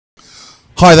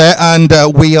Hi there, and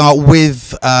we are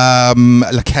with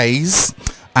Lacaze,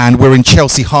 and we're in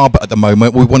Chelsea Harbour at the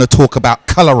moment. We want to talk about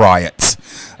Colour Riot.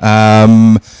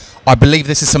 I believe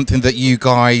this is something that you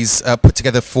guys put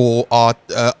together for our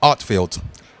Artfield.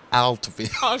 Altfield.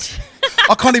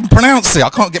 I can't even pronounce it. I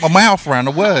can't get my mouth around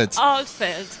the words.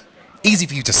 Altfield. Easy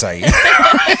for you to say.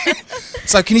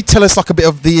 So, can you tell us like a bit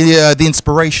of the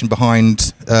inspiration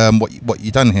behind what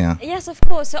you've done here? Yes, of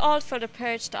course. So Altfield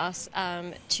approached us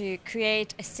to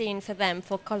create a scene for them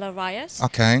for Colour Riot.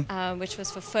 Okay. Which was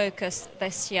for Focus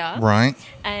this year. Right.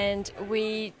 And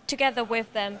we, together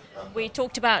with them, we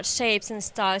talked about shapes and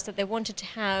styles that they wanted to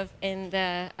have in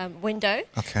the window.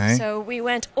 Okay. So we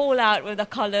went all out with the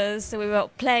colours. So we were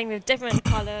playing with different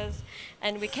colours.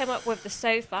 And we came up with the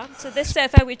sofa. So this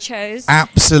sofa we chose.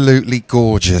 Absolutely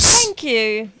gorgeous. Thank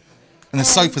you. And the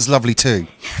sofa's lovely too.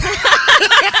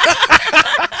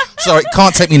 Sorry,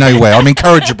 can't take me nowhere. I'm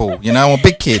incorrigible, you know, I'm a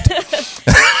big kid.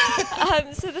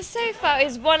 So the sofa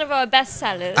is one of our best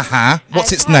sellers.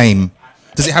 What's its name?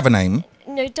 Does it have a name?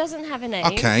 No, it doesn't have a name.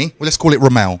 Okay, well, let's call it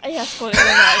Ramel. Yes, call it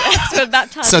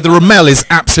Ramel. So the Ramel is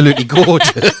absolutely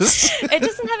gorgeous. It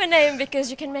doesn't have a name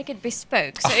because you can make it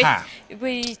bespoke. So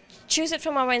we choose it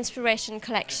from our inspiration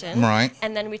collection, right?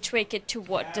 And then we tweak it to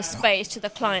what the space to the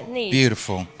client needs.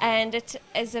 Beautiful. And it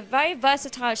is a very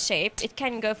versatile shape. It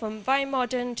can go from very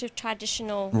modern to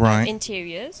traditional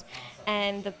interiors.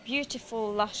 And the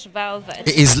beautiful lush velvet.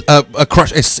 It is a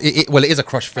crush. Well, it is a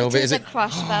crushed velvet. It is a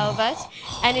crushed velvet,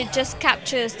 and it just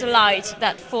captures the light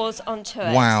that falls onto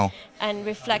it. Wow! And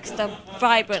reflects the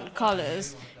vibrant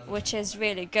colours, which is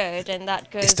really good. And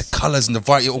that goes. It's the colours and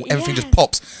the everything just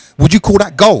pops. Would you call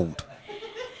that gold?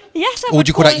 Yes, or would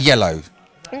you call that yellow?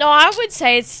 No, I would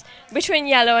say it's between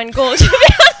yellow and gold. To be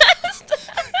honest.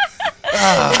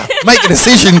 Make a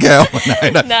decision, girl.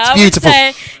 No, it's beautiful.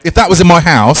 If that was in my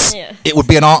house, it would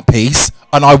be an art piece,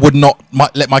 and I would not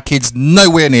let my kids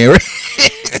nowhere near it.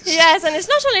 Yes, and it's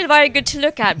not only very good to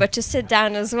look at, but to sit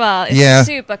down as well. It's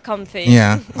super comfy.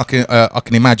 Yeah, I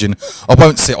can imagine. I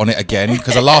won't sit on it again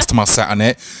because the last time I sat on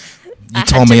it, you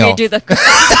told me off.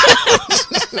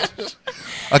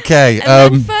 Okay.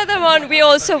 And then further on, we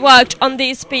also worked on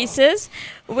these pieces,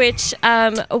 which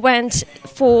went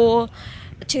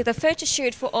to the photo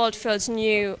shoot for Altfield's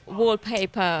new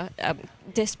wallpaper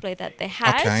display that they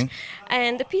had. Okay.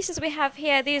 And the pieces we have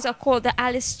here, these are called the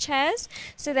Alice chairs.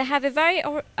 So they have a very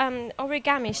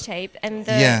origami shape, and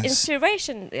the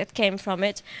inspiration that came from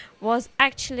it was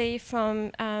actually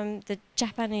from the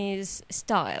Japanese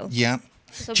style. Yeah.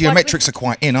 So geometrics are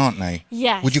quite in, aren't they?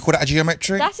 Yes. Would you call that a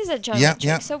geometric? That is a geometric.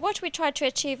 Yeah. So what we tried to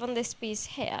achieve on this piece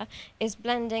here is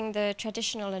blending the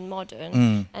traditional and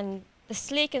modern, and the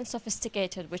sleek and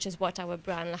sophisticated, which is what our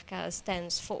brand Lacaze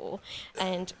stands for.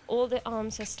 And all the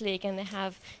arms are sleek, and they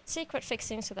have secret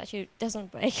fixings so that it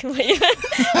doesn't break when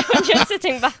you're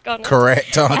sitting back on it.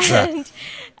 Correct answer.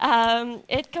 And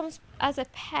it comes as a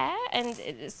pair, and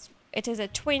it is a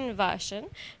twin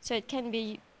version, so it can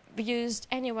be used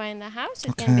anywhere in the house.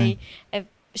 It can be a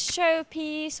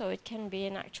showpiece, or it can be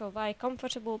an actual very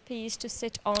comfortable piece to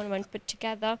sit on when put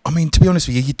together. I mean, to be honest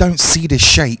with you, you don't see this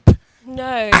shape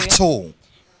at all.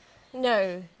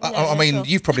 No. I mean,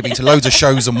 you've probably been to loads of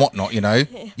shows and whatnot, you know.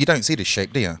 You don't see this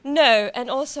shape, do you? No, and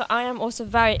also I am also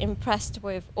very impressed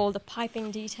with all the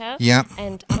piping detail. Yeah.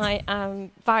 And I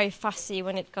am very fussy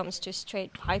when it comes to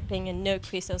straight piping and no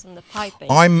creases on the piping.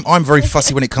 I'm very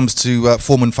fussy when it comes to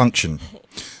form and function.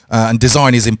 And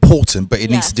design is important, but it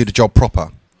needs to do the job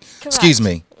proper. Correct. Excuse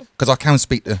me, because I can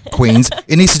speak to Queens.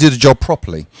 It needs to do the job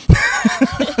properly.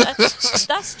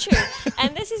 That's true.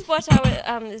 And this is what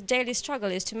our daily struggle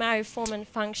is, to marry form and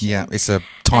function. Yeah, it's a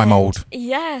time old.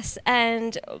 Yes,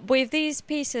 and with these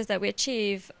pieces that we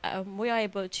achieve, we are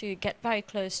able to get very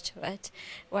close to it,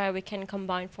 where we can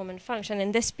combine form and function.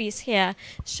 And this piece here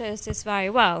shows this very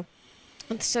well.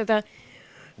 And so the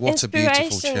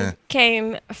inspiration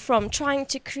came from trying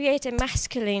to create a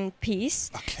masculine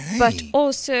piece, but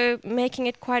also making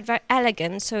it quite very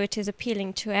elegant, so it is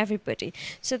appealing to everybody.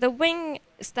 So the wings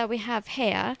that we have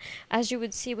here, as you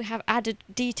would see, we have added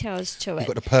details to it.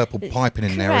 You've got the purple piping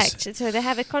in there. Correct. So they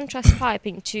have a contrast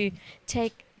piping to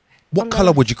take. What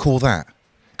colour would you call that?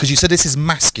 Because you said this is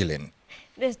masculine.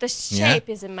 The shape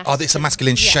is a masculine. Oh, it's a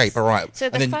masculine shape, all right. So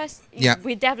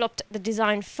we developed the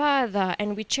design further,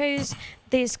 and we chose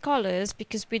these colours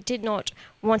because we did not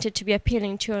want it to be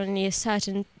appealing to only a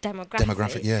certain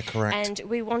demographic. Yeah, correct. And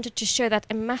we wanted to show that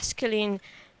a masculine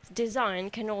design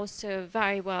can also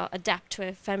very well adapt to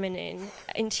a feminine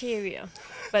interior,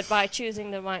 but by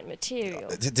choosing the right material.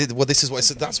 Well, this is what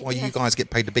that's why you guys get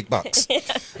paid the big bucks.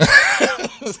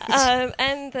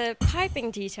 And the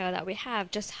piping detail that we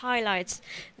have just highlights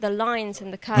the lines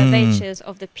and the curvatures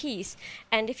of the piece.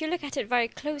 And if you look at it very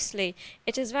closely,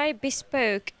 it is very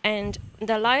bespoke, and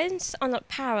the lines are not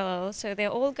parallel, so they're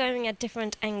all going at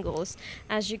different angles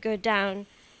as you go down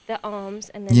the arms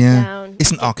and then down.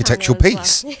 It's an the architectural panel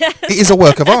piece. as well. It is a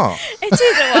work of art. It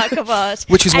is a work of art.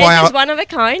 Which is and why it is one of a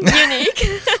kind, unique.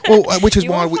 Well, which is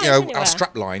You why won't find our anywhere.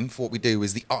 strap line for what we do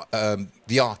is the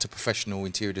art of professional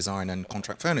interior design and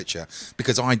contract furniture,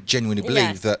 because I genuinely believe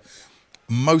Yes. that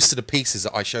most of the pieces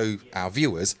that I show our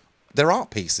viewers, they're art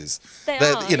pieces. They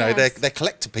They're, are, you know, yes. they're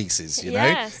collector pieces. You know,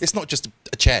 Yes. it's not just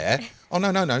a chair. Oh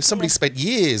no! Somebody spent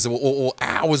years or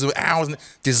hours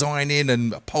designing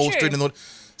and upholstering True. and all.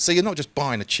 So you're not just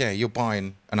buying a chair; you're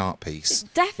buying an art piece.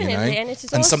 Definitely, you know? and it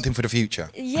is and also something for the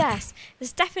future. Yes,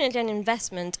 it's definitely an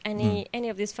investment. Any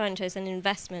of these furniture is an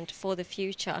investment for the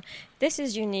future. This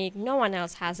is unique. No one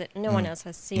else has it. No one else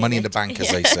has seen it. Money in the bank, as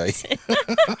they Yes. say.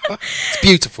 It's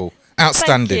beautiful,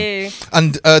 outstanding. Thank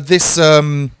you. And this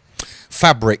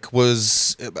fabric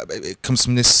was it comes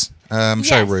from this Yes,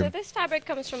 showroom. so this fabric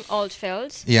comes from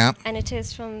Oldfield. Yeah. And it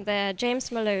is from the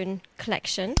James Malone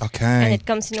collection. Okay. And it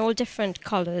comes in all different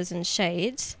colours and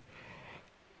shades.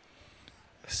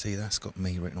 See, that's got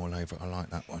me written all over it. I like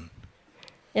that one.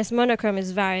 Yes, monochrome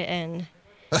is very in.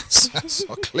 That's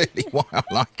clearly why I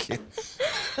like it.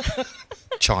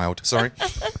 Child, sorry.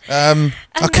 And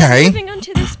Okay. then moving on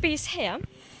to this piece here,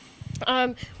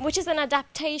 which is an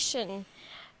adaptation,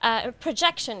 a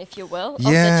projection, if you will, of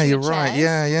the Yeah, two you're right.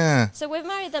 chairs. Yeah. So we've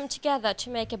married them together to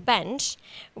make a bench,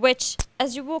 which,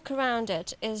 as you walk around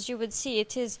it, as you would see,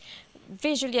 it is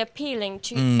visually appealing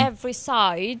to every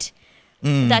side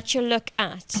that you look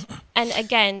at. And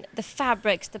again, the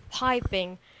fabrics, the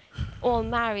piping, all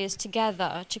marries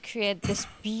together to create this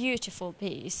beautiful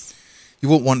piece. You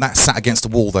wouldn't want that sat against the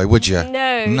wall, though, would you?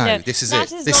 No. This is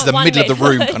That it. is This is not the one middle of the made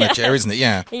room for- kind of chair, isn't it?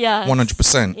 Yeah. Yes.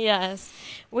 100%. Yes.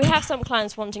 We have some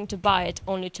clients wanting to buy it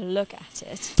only to look at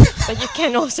it, but you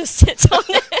can also sit on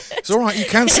it. It's all right. You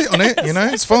can sit on it. You know,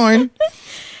 it's fine.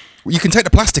 You can take the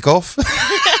plastic off.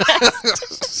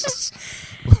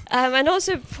 And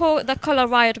also for the colour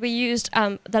riot, we used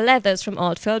the leathers from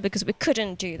Oldfield because we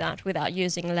couldn't do that without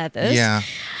using leathers. Yeah.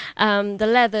 The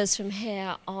leathers from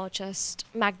here are just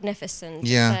magnificent.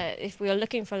 Yeah. If we are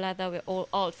looking for leather,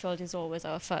 Oldfield is always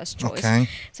our first choice. Okay.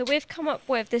 So we've come up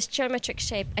with this geometric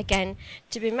shape again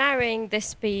to be marrying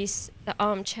this piece, the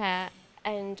armchair,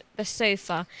 and the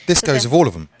sofa. This So goes the- with all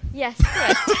of them. Yes,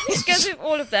 correct. It goes with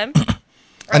all of them.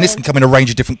 And this can come in a range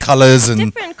of different colours and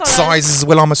Different colours. sizes as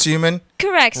well, I'm assuming.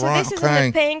 Correct. So Right, this is in okay.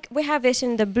 the pink. We have this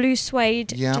in the blue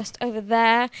suede Yeah. just over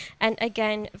there. And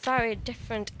again, very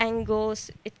different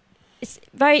angles. It's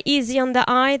very easy on the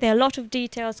eye. There are a lot of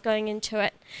details going into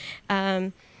it.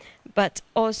 But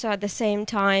also at the same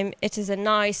time, it is a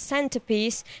nice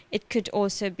centerpiece. It could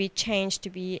also be changed to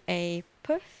be a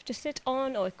puff to sit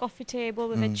on or a coffee table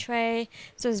with a tray.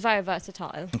 So it's very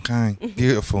versatile. Okay,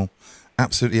 beautiful.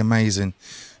 Absolutely amazing.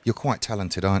 You're quite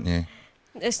talented, aren't you?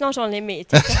 It's not only me,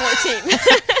 it's the whole team.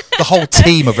 The whole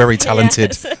team are very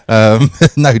talented,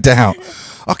 Yes. no doubt.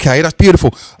 Okay, that's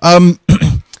beautiful.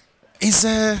 Is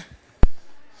there...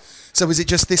 So is it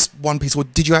just this one piece, or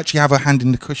did you actually have a hand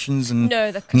in the cushions? And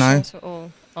No, the cushions were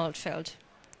all Oldfield.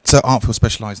 So Artfield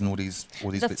specialise in all these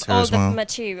bits here All as the well.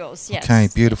 materials, yes. Okay,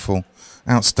 beautiful,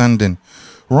 outstanding.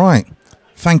 Right,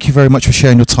 thank you very much for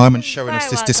sharing your time and showing us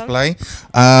Very this welcome.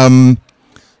 display.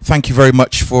 Thank you very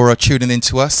much for tuning in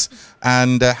to us,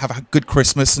 and have a good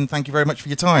Christmas. And thank you very much for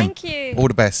your time. Thank you. All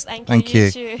the best. Thank you.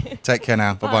 you. You too. Take care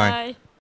now. Bye bye. Bye.